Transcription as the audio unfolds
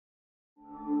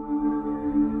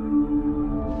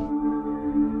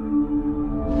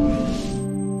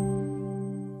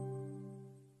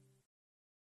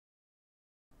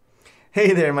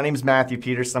Hey there, my name is Matthew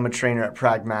Peterson. I'm a trainer at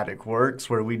Pragmatic Works,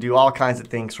 where we do all kinds of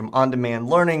things from on-demand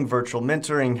learning, virtual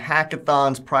mentoring,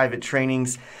 hackathons, private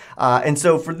trainings. And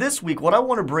so for this week, what I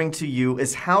want to bring to you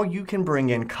is how you can bring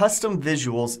in custom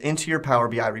visuals into your Power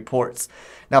BI reports.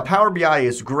 Now, Power BI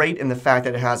is great in the fact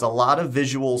that it has a lot of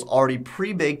visuals already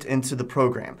pre-baked into the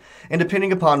program. And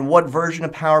depending upon what version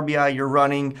of Power BI you're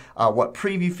running, what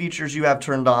preview features you have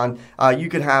turned on, you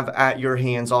could have at your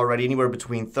hands already anywhere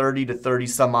between 30 to 30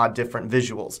 some odd different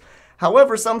visuals.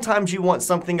 However, sometimes you want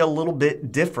something a little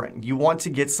bit different. You want to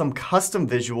get some custom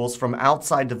visuals from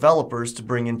outside developers to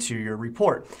bring into your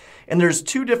report. And there's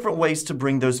two different ways to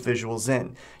bring those visuals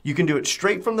in. You can do it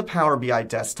straight from the Power BI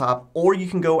desktop, or you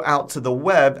can go out to the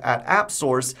web at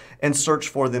AppSource and search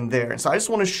for them there. And so I just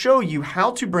want to show you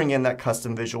how to bring in that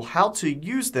custom visual, how to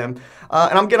use them.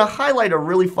 And I'm going to highlight a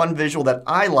really fun visual that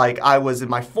I like. In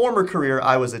my former career,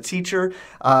 I was a teacher.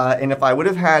 And if I would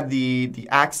have had the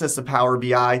access to Power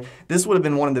BI, this would have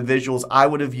been one of the visuals I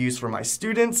would have used for my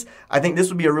students. I think this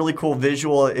would be a really cool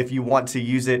visual if you want to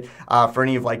use it for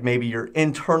any of maybe your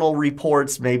internal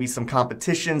reports, maybe some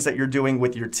competitions that you're doing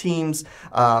with your teams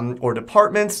or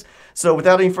departments. So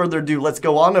without any further ado, let's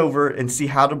go on over and see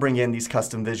how to bring in these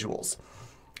custom visuals.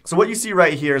 So what you see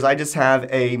right here is I just have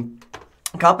a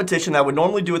competition that I would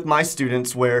normally do with my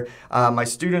students, where my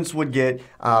students would get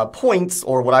points,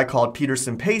 or what I called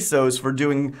Peterson pesos, for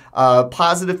doing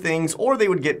positive things, or they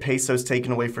would get pesos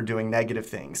taken away for doing negative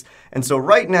things. And so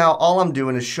right now, all I'm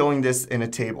doing is showing this in a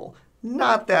table.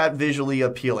 Not that visually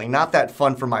appealing, not that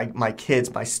fun for my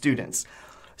kids, my students.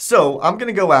 So I'm going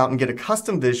to go out and get a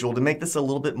custom visual to make this a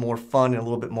little bit more fun and a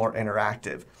little bit more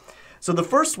interactive. So the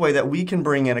first way that we can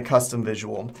bring in a custom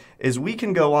visual is we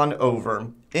can go on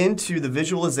over into the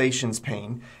visualizations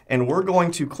pane, and we're going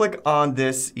to click on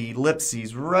this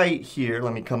ellipses right here.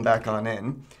 Let me come back on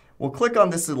in. We'll click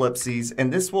on this ellipses,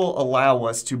 and this will allow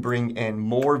us to bring in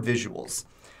more visuals.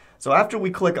 So after we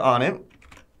click on it,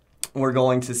 we're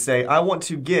going to say, I want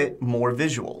to get more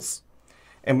visuals.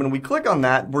 And when we click on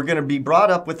that, we're going to be brought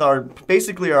up with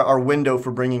basically our window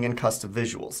for bringing in custom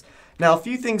visuals. Now, a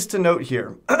few things to note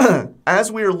here. As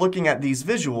we are looking at these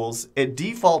visuals, it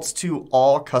defaults to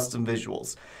all custom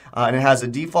visuals. And it has a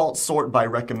default sort by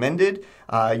recommended.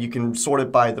 You can sort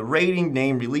it by the rating,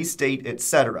 name, release date,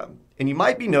 etc. And you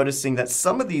might be noticing that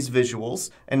some of these visuals,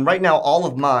 and right now all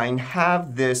of mine,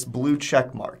 have this blue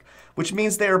check mark, which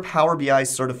means they are Power BI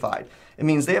certified. It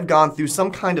means they have gone through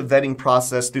some kind of vetting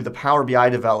process through the Power BI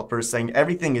developers saying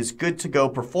everything is good to go,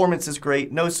 performance is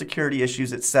great, no security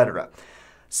issues, etc.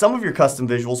 Some of your custom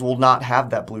visuals will not have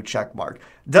that blue check mark.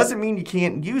 Doesn't mean you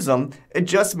can't use them. It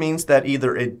just means that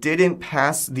either it didn't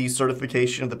pass the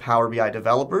certification of the Power BI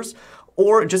developers,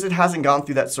 or it hasn't gone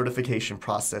through that certification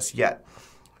process yet.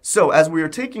 So as we are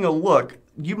taking a look,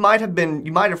 you might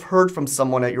have heard from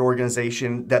someone at your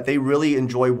organization that they really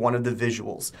enjoy one of the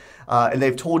visuals, and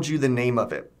they've told you the name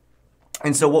of it.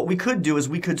 And so what we could do is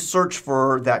we could search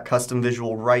for that custom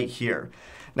visual right here.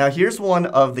 Now here's one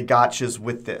of the gotchas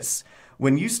with this.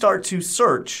 When you start to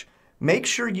search, make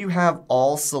sure you have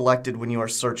all selected when you are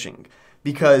searching,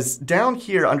 because down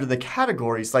here under the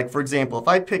categories, like for example, if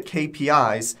I pick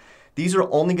KPIs, these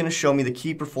are only going to show me the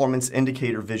key performance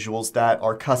indicator visuals that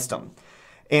are custom.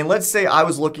 And let's say I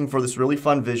was looking for this really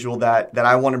fun visual that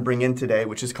I want to bring in today,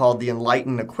 which is called the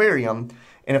Enlighten Aquarium.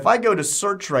 And if I go to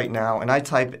search right now and I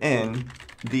type in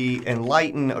the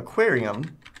Enlighten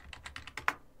Aquarium,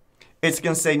 it's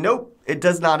going to say, nope, it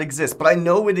does not exist. But I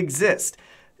know it exists.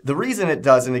 The reason it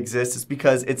doesn't exist is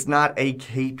because it's not a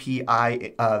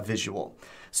KPI visual.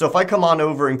 So if I come on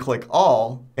over and click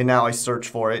all, and now I search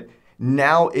for it,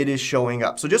 now it is showing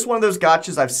up. So just one of those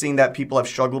gotchas I've seen that people have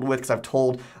struggled with, because I've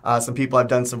told some people I've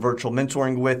done some virtual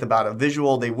mentoring with about a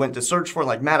visual. They went to search for it,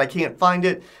 like, Matt, I can't find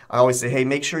it. I always say, hey,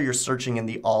 make sure you're searching in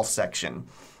the all section.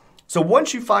 So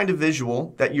once you find a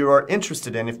visual that you are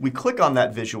interested in, if we click on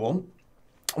that visual,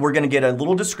 we're going to get a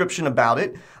little description about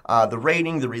it, the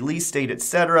rating, the release date,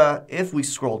 etc. If we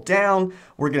scroll down,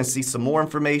 we're going to see some more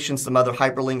information, some other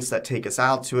hyperlinks that take us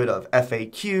out to it of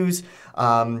FAQs,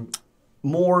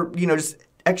 more, just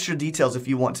extra details if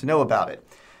you want to know about it.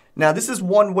 Now, this is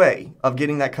one way of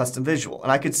getting that custom visual,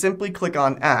 and I could simply click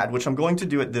on Add, which I'm going to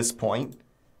do at this point,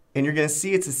 and you're going to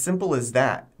see it's as simple as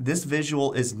that. This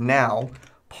visual is now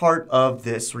part of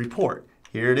this report.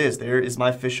 Here it is. There is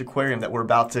my fish aquarium that we're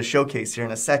about to showcase here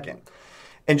in a second.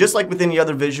 And just like with any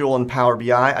other visual in Power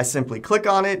BI, I simply click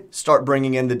on it, start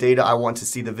bringing in the data I want to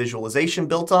see the visualization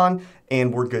built on,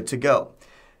 and we're good to go.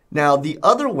 Now, the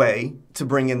other way to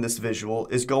bring in this visual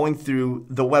is going through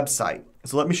the website.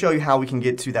 So let me show you how we can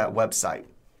get to that website.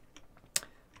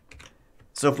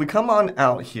 So if we come on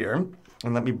out here,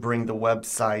 And let me bring the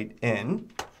website in.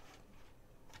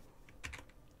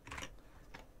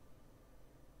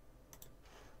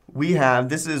 We have,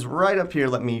 this is right up here,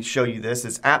 let me show you this,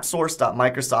 it's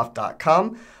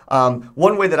appsource.microsoft.com.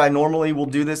 One way that I normally will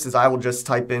do this is I will just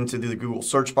type into the Google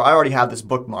search bar. I already have this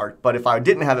bookmarked, but if I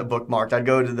didn't have it bookmarked, I'd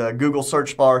go to the Google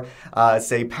search bar,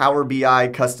 say Power BI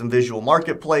Custom Visual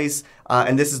Marketplace,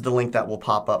 and this is the link that will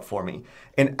pop up for me.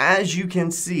 And as you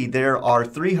can see, there are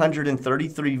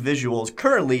 333 visuals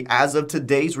currently as of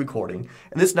today's recording,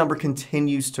 and this number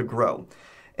continues to grow.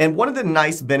 And one of the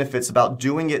nice benefits about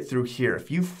doing it through here,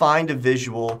 if you find a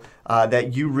visual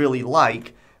that you really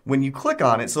like, when you click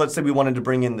on it, so let's say we wanted to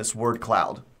bring in this word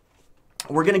cloud,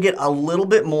 we're going to get a little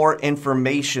bit more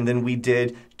information than we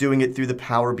did doing it through the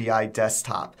Power BI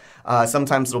desktop.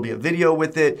 Sometimes there'll be a video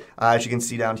with it. As you can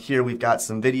see down here, we've got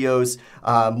some videos,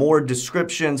 more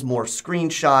descriptions, more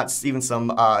screenshots, even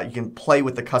some, you can play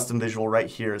with the custom visual right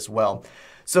here as well.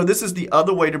 So this is the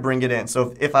other way to bring it in.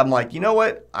 So if I'm like, you know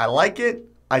what, I like it,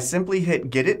 I simply hit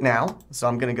get it now. So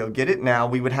I'm going to go get it now.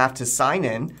 We would have to sign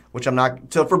in, which I'm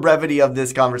not, so for brevity of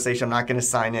this conversation, I'm not going to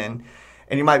sign in.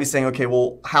 And you might be saying, okay,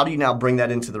 well, how do you now bring that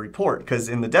into the report? Because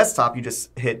in the desktop, you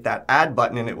just hit that add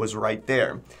button and it was right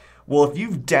there. Well, if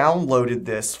you've downloaded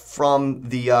this from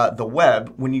the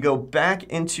web, when you go back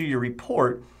into your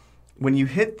report, when you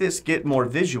hit this get more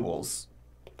visuals,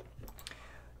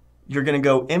 you're going to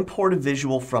go import a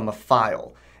visual from a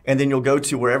file. And then you'll go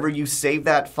to wherever you save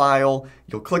that file,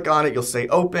 you'll click on it, you'll say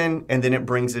open, and then it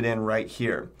brings it in right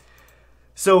here.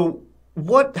 So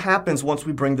what happens once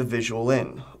we bring the visual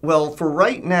in? Well, for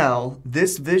right now,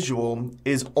 this visual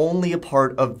is only a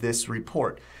part of this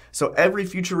report. So every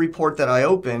future report that I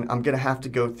open, I'm going to have to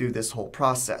go through this whole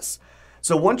process.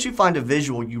 So once you find a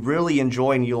visual you really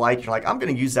enjoy and you like, you're like, I'm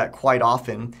going to use that quite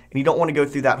often, and you don't want to go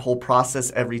through that whole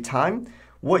process every time,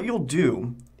 what you'll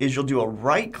do is you'll do a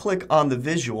right click on the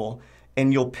visual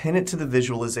and you'll pin it to the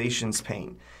visualizations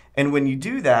pane. And when you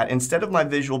do that, instead of my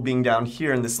visual being down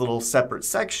here in this little separate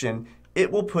section,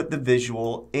 it will put the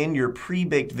visual in your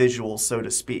pre-baked visuals, so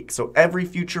to speak. So every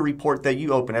future report that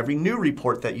you open, every new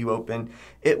report that you open,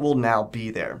 it will now be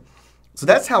there. So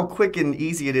that's how quick and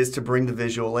easy it is to bring the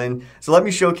visual in. So let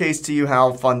me showcase to you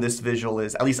how fun this visual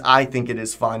is. At least I think it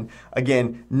is fun.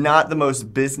 Again, not the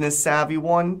most business savvy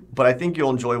one, but I think you'll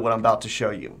enjoy what I'm about to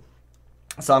show you.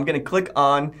 So I'm going to click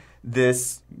on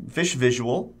this fish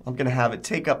visual. I'm going to have it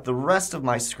take up the rest of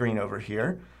my screen over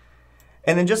here.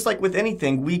 And then just like with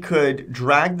anything, we could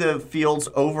drag the fields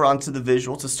over onto the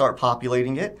visual to start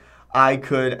populating it. I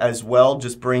could as well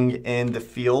just bring in the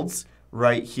fields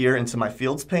right here into my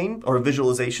fields pane, or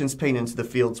visualizations pane into the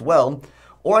fields well,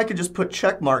 or I could just put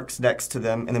check marks next to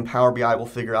them and then Power BI will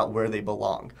figure out where they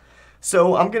belong.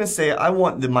 So I'm going to say I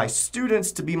want my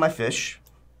students to be my fish,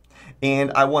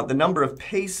 and I want the number of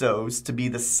pesos to be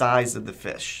the size of the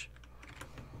fish.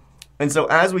 And so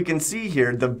as we can see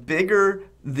here, the bigger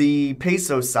the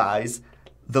peso size,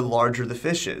 the larger the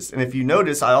fish is. And if you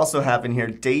notice, I also have in here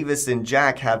Davis and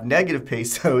Jack have negative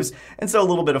pesos, and so a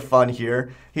little bit of fun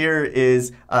here. Here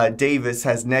is Davis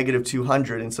has negative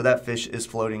 200, and so that fish is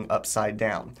floating upside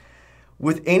down.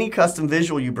 With any custom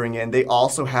visual you bring in, they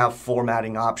also have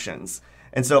formatting options.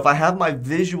 And so if I have my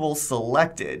visual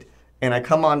selected, and I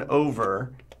come on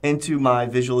over into my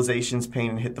visualizations pane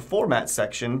and hit the format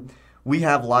section, we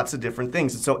have lots of different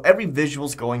things. And so every visual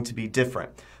is going to be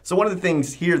different. So one of the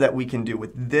things here that we can do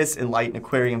with this Enlighten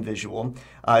Aquarium visual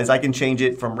is I can change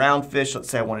it from round fish. Let's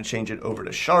say I want to change it over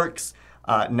to sharks.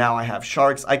 Now I have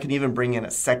sharks. I can even bring in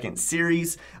a second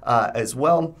series as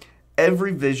well.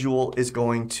 Every visual is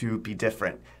going to be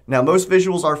different. Now most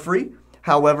visuals are free.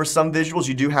 However, some visuals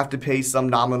you do have to pay some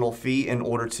nominal fee in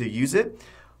order to use it.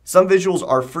 Some visuals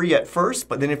are free at first,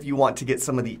 but then if you want to get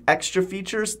some of the extra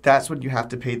features, that's when you have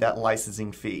to pay that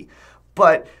licensing fee.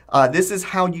 But this is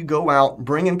how you go out,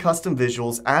 bring in custom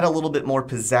visuals, add a little bit more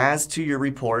pizzazz to your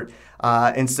report.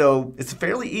 And so it's a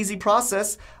fairly easy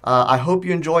process. I hope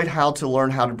you enjoyed how to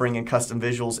learn how to bring in custom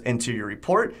visuals into your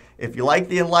report. If you like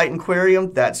the Enlighten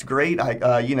Aquarium, that's great.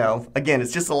 Again,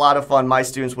 it's just a lot of fun. My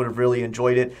students would have really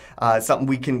enjoyed it.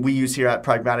 Something we use here at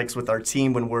Pragmatics with our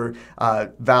team when we're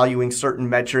valuing certain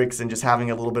metrics and just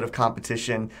having a little bit of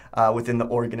competition within the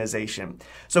organization.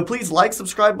 So please like,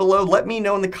 subscribe below. Let me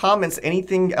know in the comments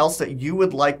anything else that you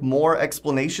would like more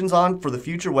explanations on for the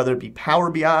future, whether it be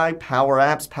Power BI, Power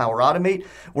Apps, Power Automate.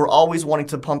 We're always wanting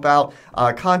to pump out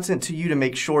content to you to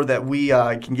make sure that we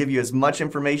can give you as much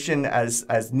information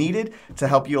as needed to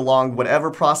help you along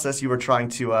whatever process you are trying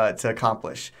to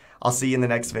accomplish. I'll see you in the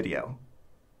next video.